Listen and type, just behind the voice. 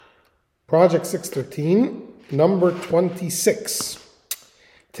Project 613, number 26.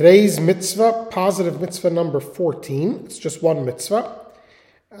 Today's mitzvah, positive mitzvah number 14. It's just one mitzvah.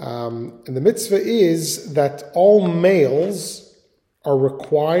 And the mitzvah is that all males are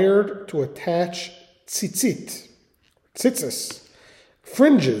required to attach tzitzit,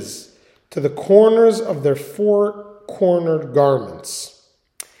 fringes, to the corners of their four-cornered garments.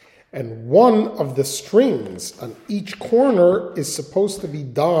 And one of the strings on each corner is supposed to be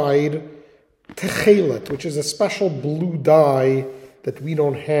dyed techelet, which is a special blue dye that we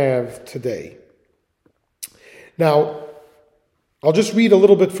don't have today. Now, I'll just read a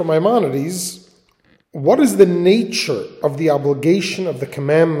little bit from Maimonides. What is the nature of the obligation of the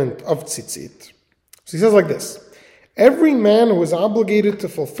commandment of tzitzit? So he says like this: every man who is obligated to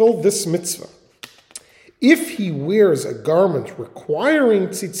fulfill this mitzvah, if he wears a garment requiring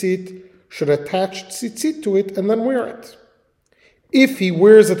tzitzit, should attach tzitzit to it and then wear it. If he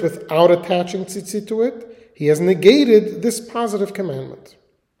wears it without attaching tzitzit to it, he has negated this positive commandment.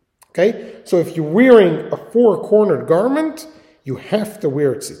 Okay? So if you're wearing a four-cornered garment, you have to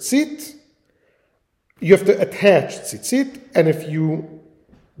wear tzitzit. You have to attach tzitzit. And if you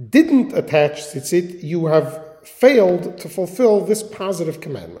didn't attach tzitzit, you have failed to fulfill this positive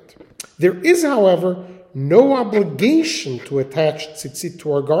commandment. There is, however, no obligation to attach tzitzit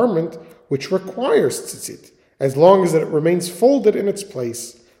to our garment which requires tzitzit, as long as it remains folded in its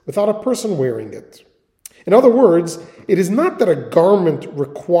place without a person wearing it. In other words, it is not that a garment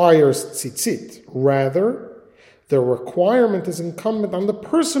requires tzitzit. Rather, the requirement is incumbent on the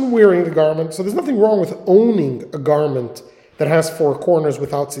person wearing the garment. So there's nothing wrong with owning a garment that has four corners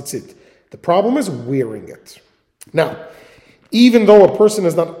without tzitzit. The problem is wearing it. Now, even though a person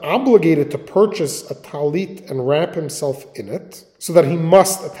is not obligated to purchase a talit and wrap himself in it, so that he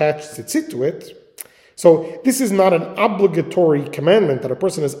must attach tzitzit to it, so this is not an obligatory commandment that a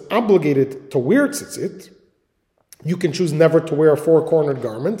person is obligated to wear tzitzit. You can choose never to wear a four-cornered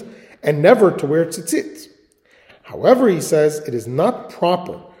garment and never to wear tzitzit. However, he says, it is not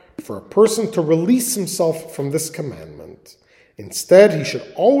proper for a person to release himself from this commandment. Instead, he should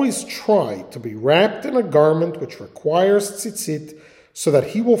always try to be wrapped in a garment which requires tzitzit so that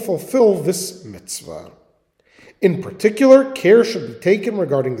he will fulfill this mitzvah. In particular, care should be taken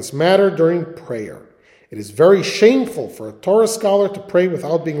regarding this matter during prayer. It is very shameful for a Torah scholar to pray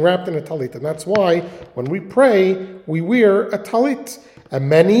without being wrapped in a talit. And that's why when we pray, we wear a talit. And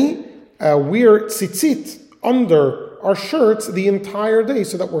many wear tzitzit under our shirts the entire day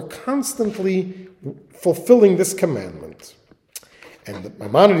so that we're constantly fulfilling this commandment. And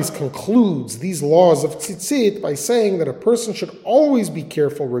Maimonides concludes these laws of tzitzit by saying that a person should always be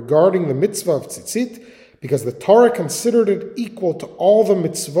careful regarding the mitzvah of tzitzit, because the Torah considered it equal to all the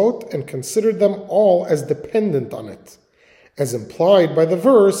mitzvot and considered them all as dependent on it, as implied by the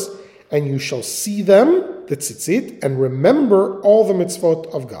verse, and you shall see them, the tzitzit, and remember all the mitzvot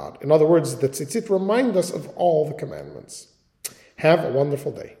of God. In other words, the tzitzit remind us of all the commandments. Have a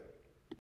wonderful day.